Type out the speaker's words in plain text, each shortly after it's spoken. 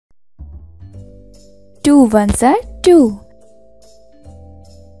2 ones are 2.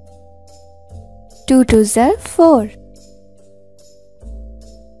 2 twos are 4.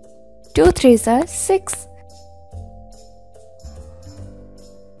 2 threes are 6.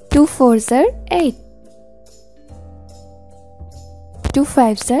 2 fours are 8. 2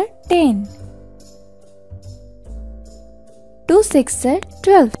 fives are 10. 2 sixes are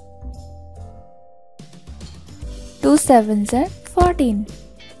 12. 2 sevens are 14.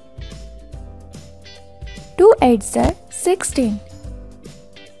 2 eights are 16.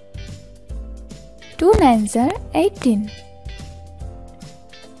 2 nines are 18.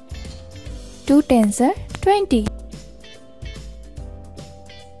 2 tens are 20.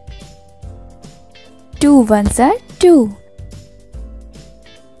 2 ones are 2.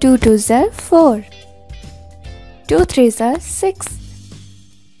 2 twos are 4. 2 threes are 6.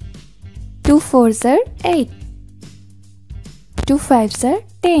 2 fours are 8. 2 fives are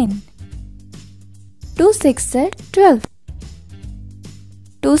 10. 2 sixes are 12.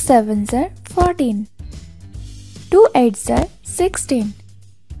 2 sevens are 14. 2 eights are 16.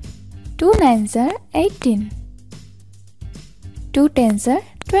 2 nines are 18. 2 tens are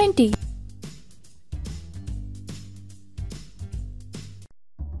 20.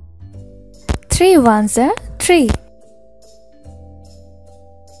 3 ones are 3.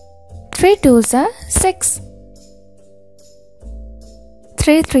 3 twos are 6.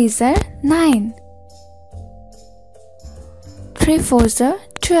 3 threes are 9. 3 fours are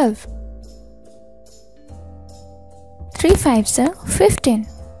 12. 3 fives are 15.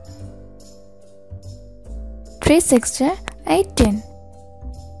 3 sixes are 18.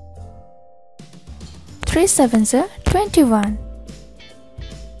 3 sevens are 21.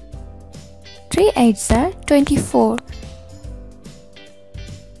 3 eights are 24.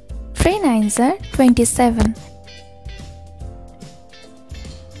 3 nines are 27.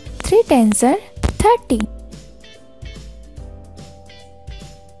 3 tens are 30.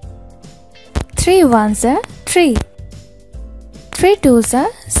 3 ones are 3. 3 twos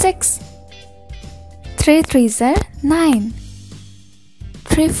are 6. 3 threes are 9.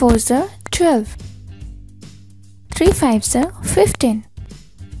 3 fours are 12. 3 fives are 15.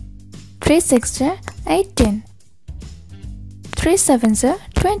 3 sixes are 18. 3 sevens are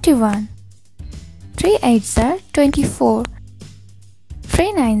 21. 3 eights are 24.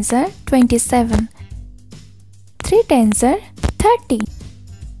 3 nines are 27. 3 tens are 30.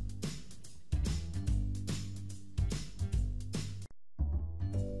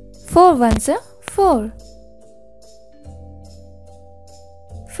 4 ones are 4.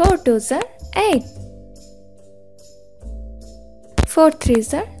 4 twos are 8. 4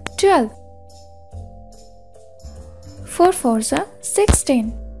 threes are 12. 4 fours are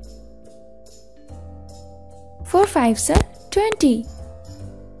 16. 4 fives are 20.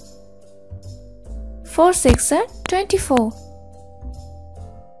 4 sixes are 24.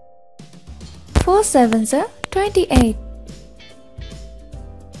 4 sevens are 28.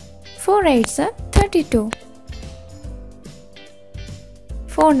 4 eights are 32.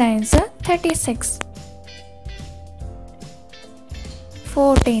 4 nines are 36.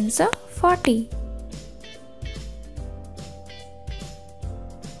 4 tens are 40.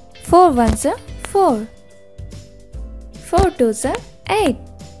 4 ones are 4. 4 twos are 8.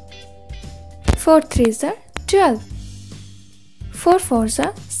 4 threes are 12. 4 fours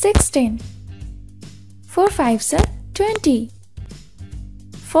are 16. 4 fives are 20.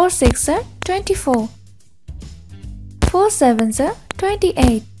 4 sixes are 24. 4 sevens are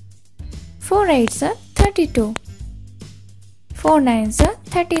 28. 4 eights are 32. 4 nines are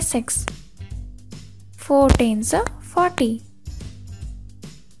 36. 4 tens are 40.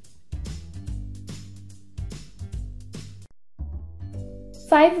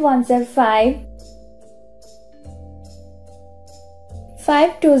 5 ones are 5.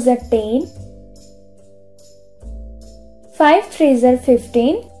 5 twos are 10. 5 threes are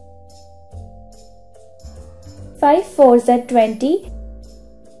 15. 5 fours are 20.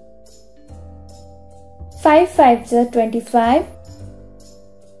 5 fives are 25.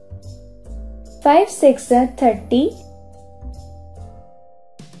 5 sixes are 30.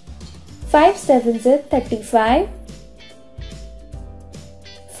 5 sevens are 35.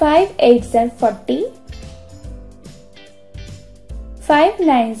 5 eights are 40. 5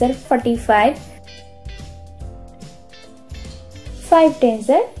 nines are 45. 5 tens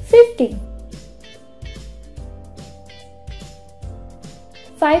are 50.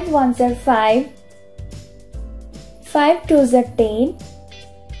 5 ones are 5. 5 twos are 10.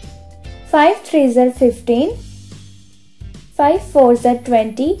 5 threes are 15. 5 fours are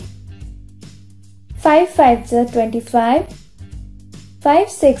 20. 5 fives are 25. 5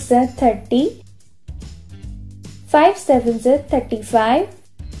 sixes are 30. 5 sevens are 35,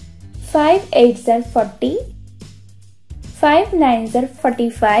 5 eights are 40, 5 nines are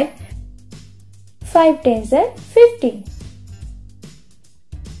 45, 5 tens are 50.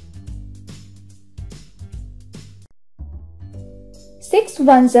 6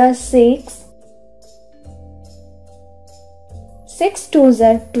 ones are 6, 6 twos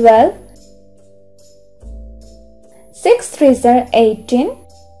are 12, 6 threes are 18,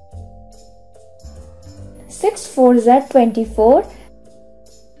 6 fours are 24,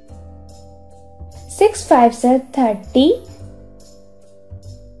 6 fives are 30,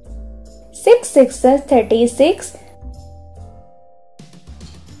 6 sixes are 36,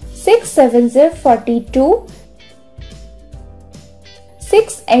 6 sevens are 42,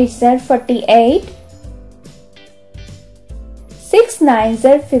 6 eights are 48, 6 nines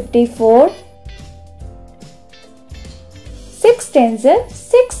are 54, 6 tens are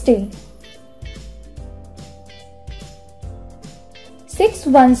 60. 6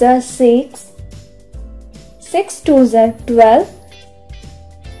 ones are 6, 6 twos are 12,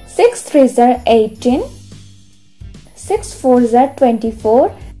 6 threes are 18, 6 fours are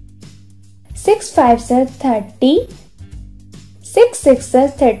 24, 6 fives are 30, 6 sixes are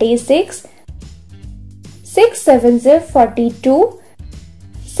 36, 6 sevens are 42,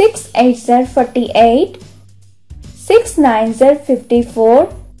 6 eights are 48, 6 nines are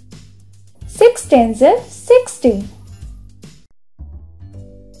 54, 6 tens are 60.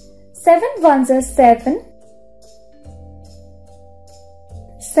 7 ones are 7,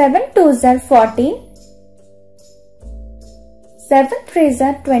 7 twos are 14, 7 threes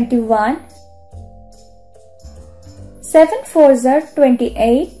are 21, 7 fours are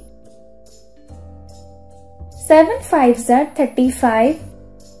 28, 7 fives are 35,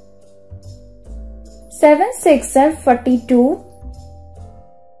 7 sixes are 42,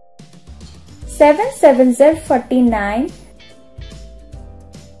 7 sevens are 49,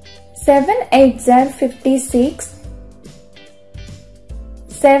 7 eights are 56,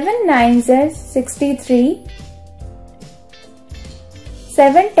 7 nines are 63,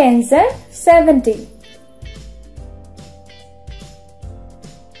 7 tens are 70.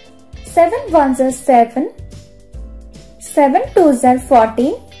 7 ones are 7, 7 twos are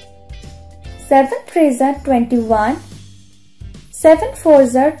 14, 7 threes are 21, 7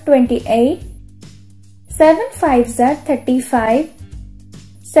 fours are 28, 7 fives are 35,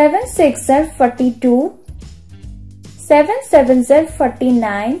 7 sixes are 42, 7 sevens are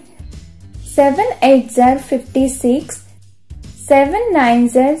 49, 7 eights are 56, 7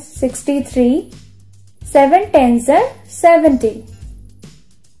 nines are 63, 7 tens are 70.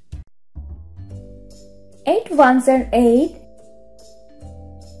 8 ones are 8,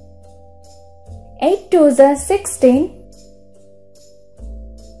 8 twos are 16,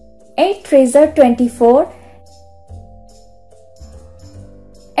 8 threes are 24,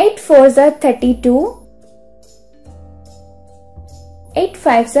 8 fours are 32, 8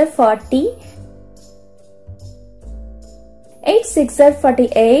 fives are 40, 8 sixes are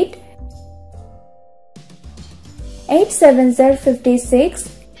 48, 8 sevens are 56,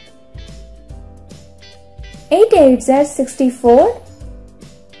 8 eights are 64,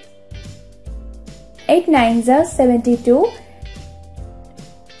 8 nines are 72,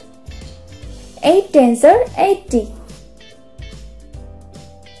 8 tens are 80.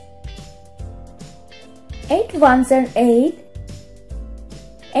 8 ones are 8,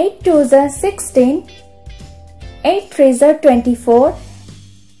 8 twos are 16, 8 threes are 24,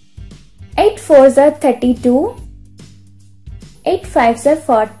 8 fours are 32, 8 fives are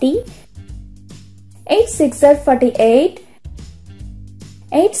 40, 8 sixes are 48,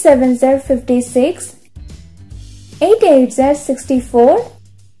 8 sevens are 56, 8 eights are 64,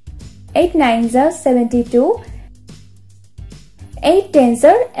 8 nines are 72, 8 tens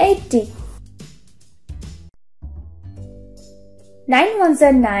are 80. 9 ones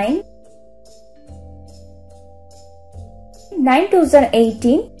are 9, 9 twos are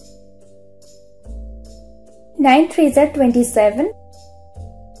 18, 9 threes are 27,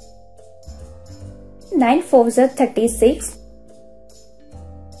 9 fours are 36,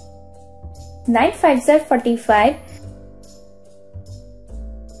 9 fives are 45,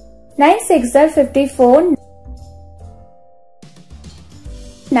 9 sixes are 54,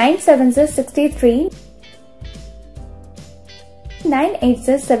 9 sevens are 63, 9 eights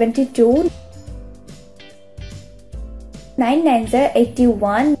are 72, 9 nines are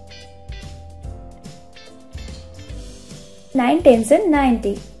 81, 9 tens are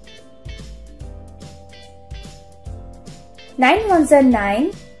 90. 9 ones are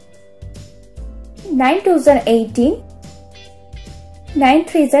 9, 9 twos are 18, 9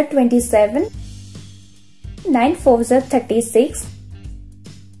 threes are 27, 9 4s are 36,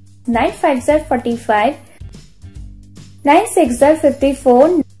 9 5s are 45, 9 6s are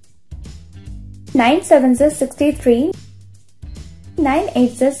 54, 9 7s are 63, 9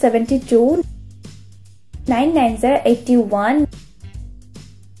 8s are 72, 9 9s are 81,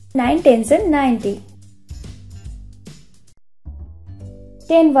 9 10s are 90.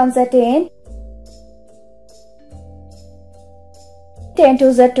 10 1s are 10, 10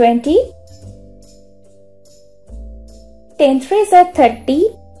 2s are 20, 10 3s are 30,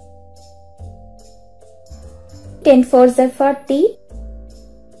 10 4s are 40,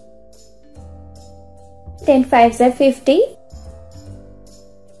 10 5s are 50,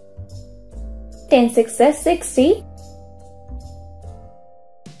 10 6s are 60,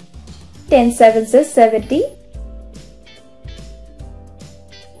 10 7s are 70,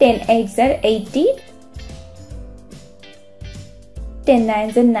 10 8s are 80, 10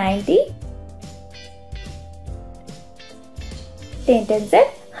 9s are 90, 10 10s are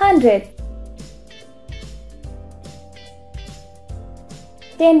 100.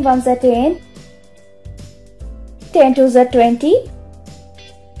 10 1s are 10, 10 2s are 20,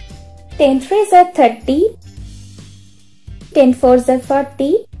 10 3s are 30, 10 4s are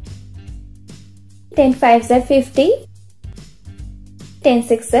 40, 10 5s are 50, 10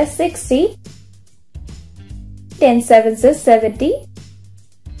 6s are 60, 10 7s are 70,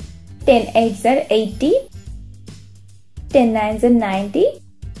 10 8s are 80, 10 9s are 90,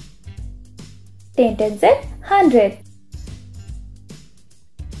 10 10s are 100.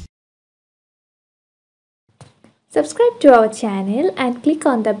 Subscribe to our channel and click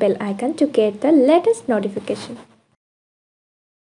on the bell icon to get the latest notification.